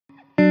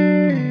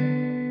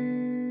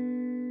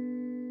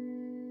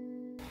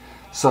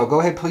So go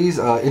ahead, please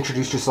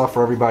introduce yourself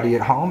for everybody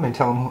at home and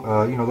tell them,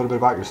 a little bit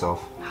about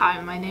yourself. Hi,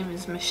 my name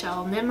is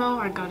Michelle Nimmo.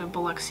 I go to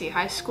Biloxi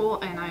High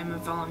School, and I am a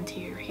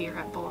volunteer here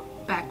at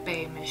Back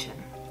Bay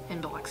Mission in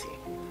Biloxi.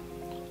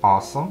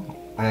 Awesome.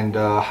 And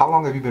how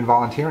long have you been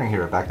volunteering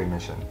here at Back Bay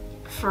Mission?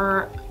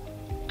 For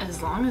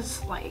as long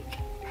as,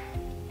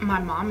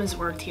 my mom has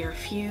worked here a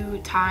few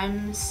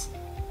times,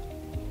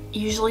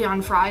 usually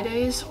on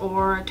Fridays,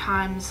 or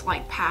times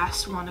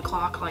past 1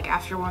 o'clock,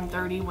 after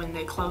 1:30 when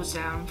they close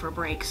down for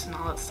breaks and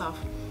all that stuff.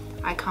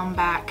 I come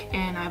back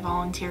and I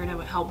volunteer to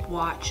help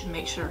watch and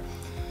make sure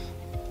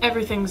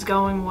everything's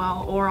going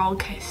well, or I'll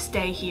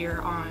stay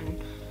here on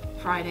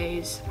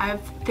Fridays. I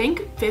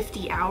think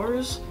 50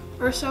 hours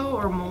or so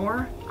or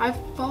more I've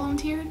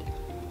volunteered.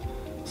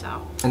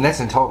 So. And that's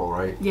in total,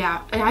 right?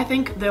 Yeah, and I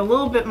think they're a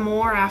little bit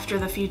more after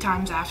the few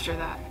times after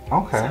that.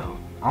 Okay. So.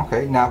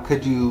 Okay. Now,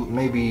 could you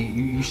maybe,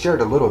 you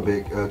shared a little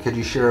bit, could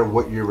you share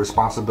what your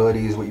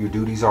responsibilities, what your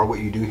duties are, what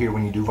you do here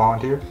when you do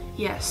volunteer?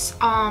 Yes.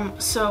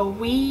 So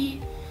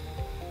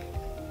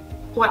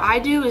what I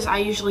do is I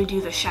usually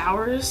do the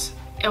showers,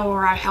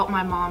 or I help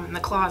my mom in the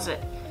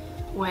closet,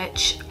 when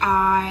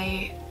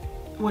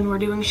we're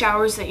doing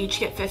showers, they each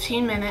get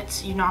 15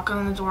 minutes. You knock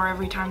on the door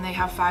every time they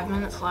have 5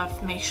 minutes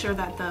left. Make sure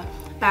that the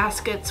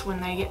baskets,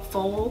 when they get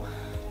full,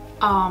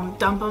 dump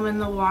them in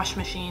the wash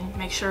machine.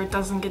 Make sure it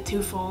doesn't get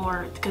too full,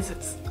 or because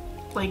it's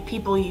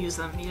people use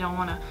them. You don't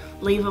want to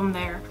leave them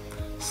there.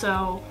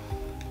 So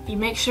you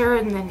make sure,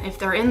 and then if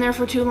they're in there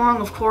for too long,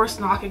 of course,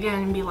 knock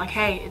again and be like,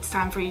 hey, it's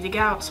time for you to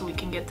get out so we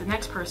can get the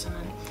next person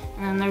in.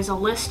 And then there's a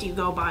list you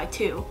go by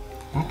too.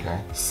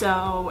 Okay.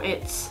 So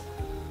it's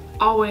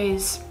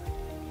always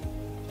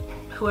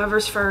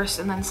whoever's first,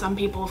 and then some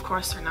people, of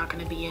course, they're not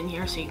going to be in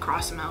here, so you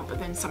cross them out, but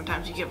then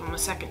sometimes you give them a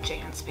second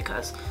chance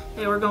because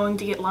they were going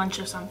to get lunch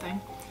or something.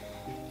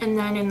 And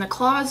then in the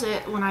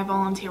closet, when I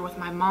volunteer with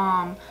my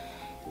mom,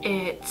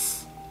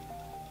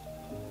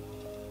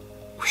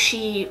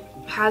 she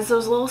has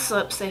those little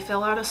slips. They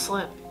fill out a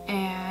slip,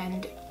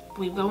 and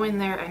we go in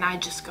there, and I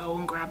just go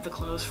and grab the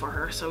clothes for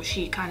her. So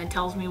she kind of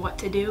tells me what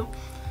to do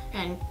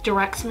and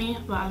directs me,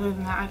 but other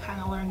than that, I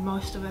kind of learned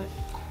most of it.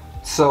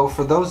 So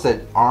for those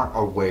that aren't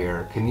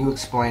aware, can you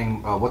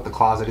explain what the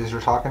closet is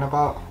you're talking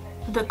about?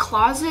 The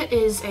closet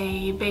is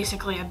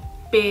basically a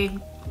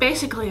big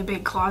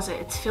closet.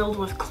 It's filled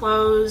with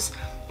clothes,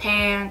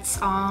 pants,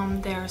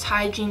 there's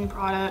hygiene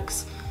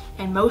products,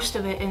 and most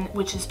of it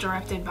which is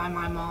directed by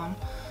my mom.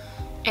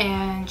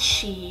 And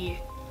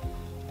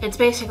it's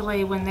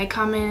basically when they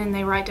come in and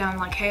they write down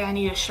hey, I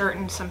need a shirt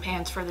and some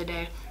pants for the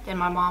day, then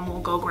my mom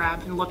will go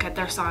grab and look at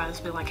their size,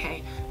 be like,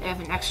 hey, they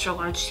have an extra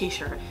large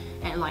t-shirt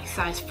and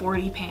size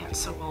 40 pants,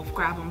 so we'll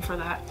grab them for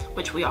that,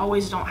 which we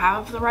always don't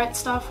have the right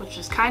stuff, which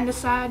is kind of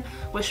sad.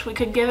 Wish we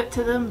could give it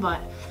to them,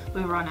 but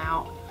we run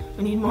out.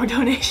 We need more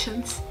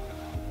donations.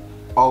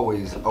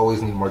 Always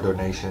need more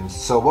donations.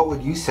 So what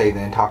would you say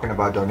then, talking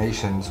about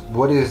donations,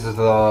 what is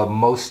the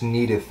most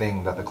needed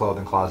thing that the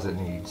clothing closet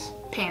needs?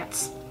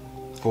 Pants.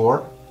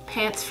 For?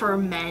 Pants for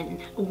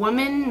men.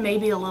 Women,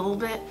 maybe a little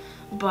bit,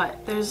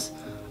 but there's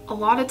a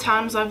lot of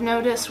times I've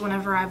noticed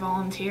whenever I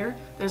volunteer,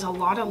 there's a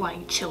lot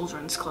of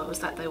children's clothes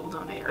that they will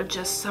donate, or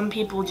just some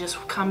people just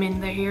come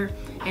in here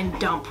and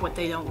dump what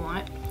they don't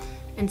want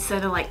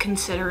instead of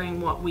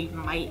considering what we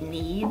might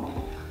need.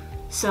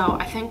 So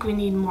I think we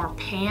need more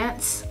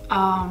pants,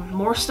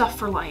 more stuff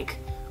for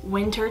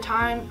winter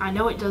time. I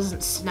know it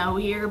doesn't snow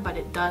here, but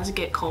it does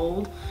get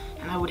cold,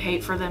 and I would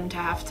hate for them to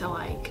have to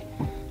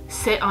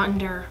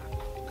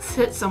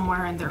sit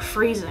somewhere and they're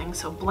freezing.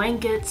 So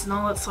blankets and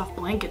all that stuff,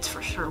 blankets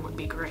for sure would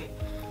be great.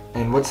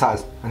 And what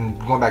size, and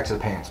going back to the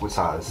pants, what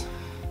size?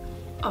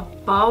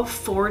 Above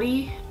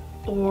 40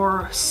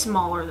 or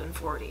smaller than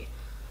 40.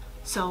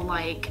 So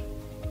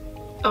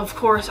of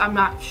course, I'm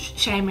not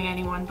shaming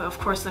anyone, but of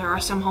course there are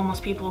some homeless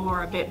people who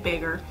are a bit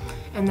bigger,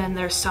 and then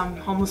there's some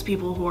homeless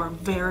people who are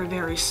very,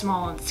 very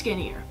small and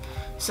skinnier.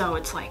 So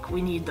it's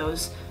we need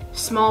those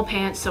small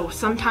pants. So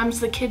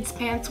sometimes the kids'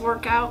 pants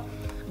work out,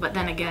 but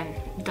then again,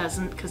 it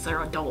doesn't, because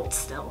they're adults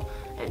still.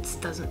 It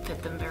doesn't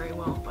fit them very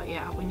well. But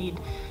yeah, we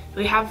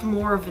have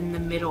more of in the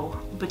middle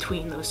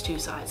between those two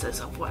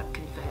sizes of what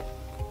can fit.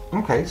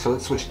 Okay, so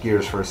let's switch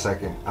gears for a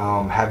second.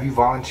 Have you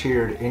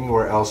volunteered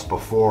anywhere else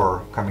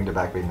before coming to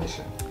Back Bay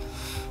Mission?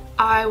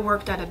 I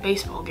worked at a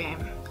baseball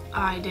game.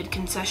 I did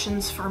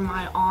concessions for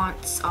my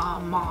aunt's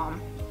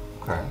mom.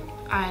 Okay.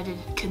 I did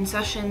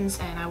concessions,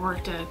 and I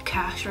worked a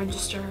cash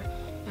register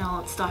and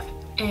all that stuff.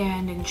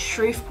 And in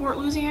Shreveport,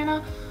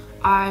 Louisiana,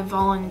 I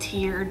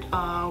volunteered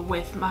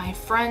with my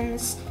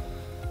friends,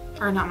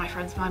 or not my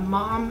friends, my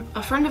mom,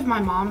 a friend of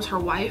my mom's, her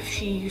wife.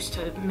 She used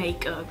to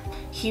make a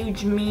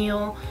huge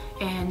meal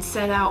and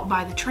set out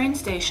by the train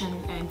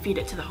station and feed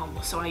it to the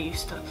homeless. So I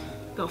used to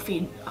go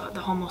feed the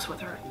homeless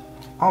with her.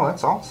 Oh,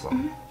 that's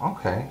awesome. Mm-hmm.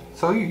 Okay.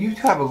 So you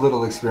have a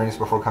little experience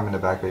before coming to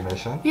Back Bay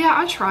Mission? Yeah,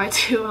 I try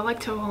to. I like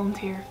to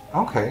volunteer.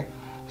 Okay.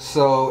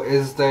 So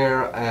is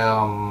there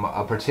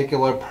a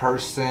particular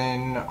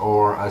person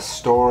or a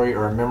story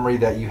or a memory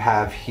that you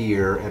have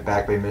here at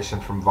Back Bay Mission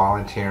from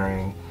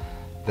volunteering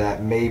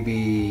that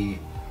maybe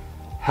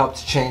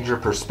helped change your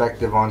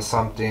perspective on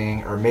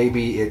something, or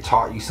maybe it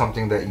taught you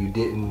something that you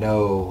didn't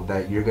know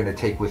that you're going to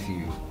take with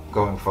you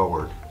going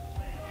forward?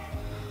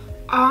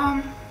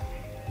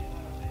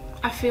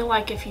 I feel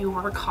like if you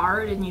work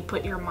hard and you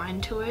put your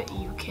mind to it,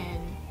 you can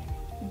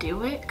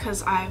do it.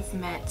 Because I've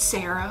met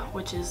Sarah,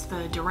 which is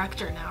the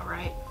director now,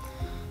 right?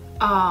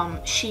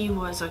 She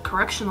was a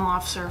correctional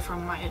officer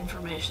from my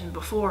information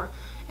before,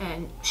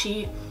 and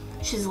she's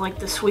like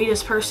the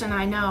sweetest person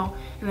I know.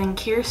 And then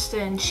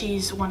Kirsten,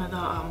 she's one of the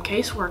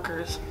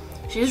caseworkers.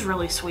 She's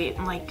really sweet,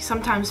 and like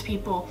sometimes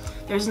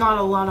there's not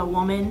a lot of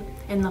women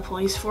in the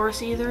police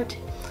force either.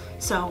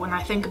 So when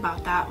I think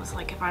about that, it was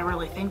like, if I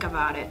really think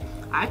about it,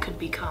 I could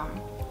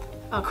become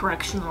a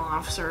correctional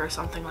officer or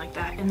something like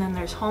that. And then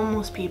there's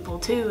homeless people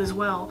too as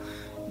well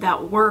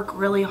that work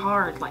really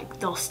hard. Like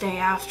they'll stay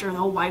after,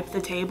 they'll wipe the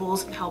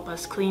tables and help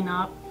us clean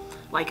up.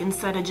 Like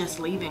instead of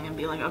just leaving and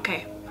be like,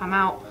 okay, I'm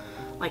out.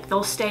 Like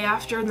they'll stay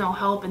after and they'll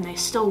help, and they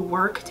still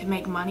work to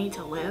make money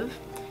to live,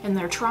 and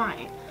they're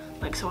trying.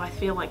 Like, so I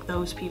feel like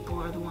those people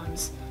are the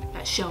ones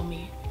that show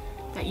me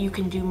that you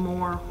can do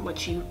more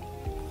what you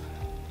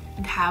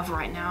have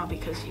right now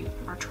because you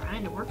are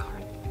trying to work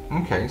hard.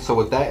 Okay, so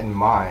with that in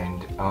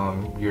mind,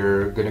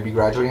 you're going to be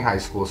graduating high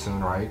school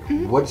soon, right?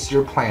 Mm-hmm. What's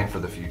your plan for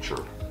the future?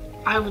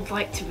 I would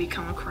like to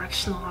become a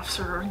correctional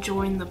officer or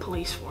join the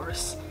police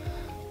force.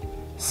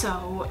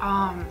 So,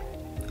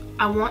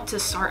 I want to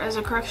start as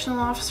a correctional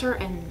officer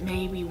and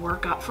maybe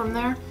work up from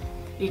there,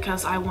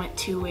 because I went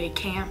to a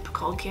camp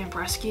called Camp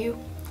Rescue,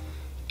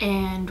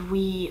 and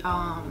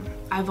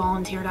I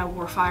volunteered. I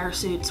wore fire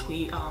suits.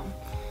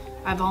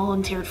 I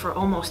volunteered for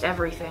almost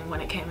everything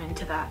when it came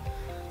into that,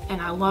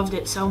 and I loved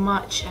it so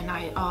much. And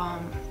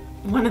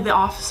one of the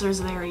officers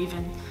there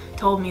even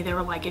told me, they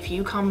were like, if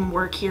you come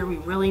work here, we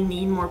really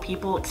need more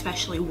people,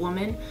 especially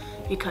women,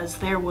 because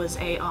there was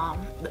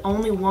the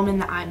only woman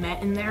that I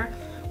met in there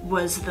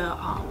was the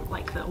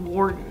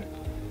warden.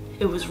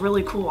 It was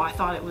really cool. I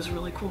thought it was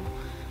really cool,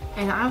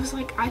 and I was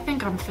like, I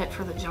think I'm fit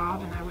for the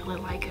job, and I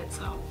really like it.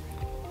 So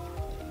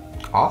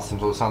awesome.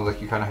 So it sounds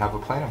like you kind of have a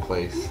plan in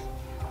place.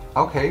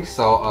 Okay,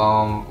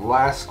 so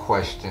last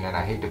question, and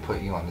I hate to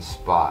put you on the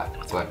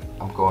spot, but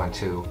I'm going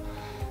to.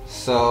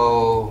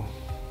 So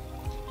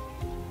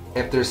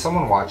if there's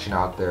someone watching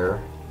out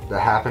there that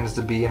happens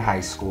to be in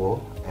high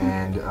school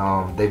and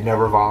they've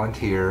never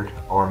volunteered,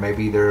 or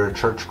maybe their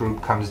church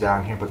group comes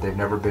down here but they've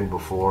never been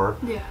before,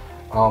 yeah.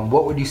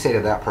 What would you say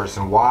to that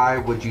person? Why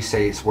would you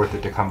say it's worth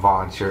it to come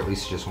volunteer at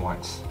least just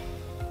once?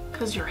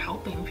 Because you're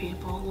helping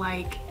people.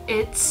 Like,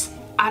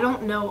 I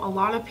don't know, a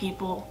lot of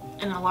people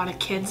and a lot of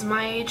kids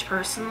my age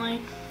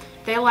personally,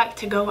 they like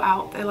to go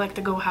out, they like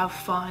to go have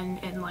fun,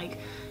 and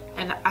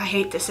I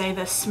hate to say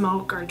this,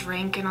 smoke or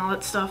drink and all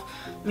that stuff.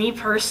 Me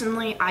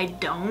personally, I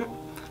don't.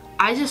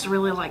 I just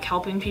really like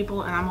helping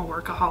people, and I'm a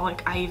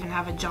workaholic. I even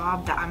have a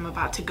job that I'm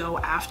about to go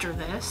after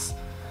this.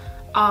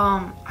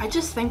 I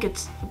just think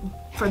it's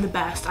for the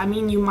best. I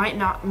mean, you might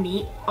not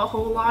meet a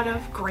whole lot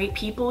of great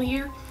people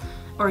here,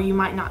 or you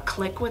might not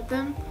click with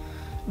them,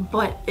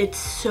 but it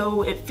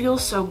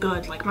feels so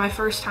good. Like my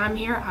first time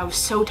here, I was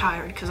so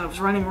tired because I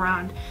was running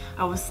around.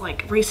 I was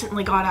like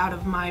recently got out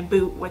of my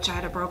boot, which I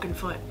had a broken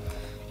foot,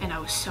 and I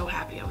was so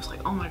happy. I was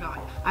like, oh my God,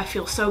 I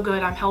feel so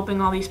good. I'm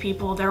helping all these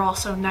people. They're all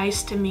so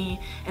nice to me,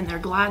 and they're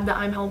glad that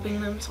I'm helping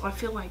them. So I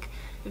feel like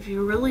if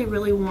you really,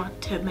 really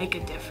want to make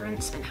a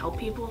difference and help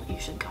people, you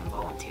should come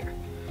volunteer.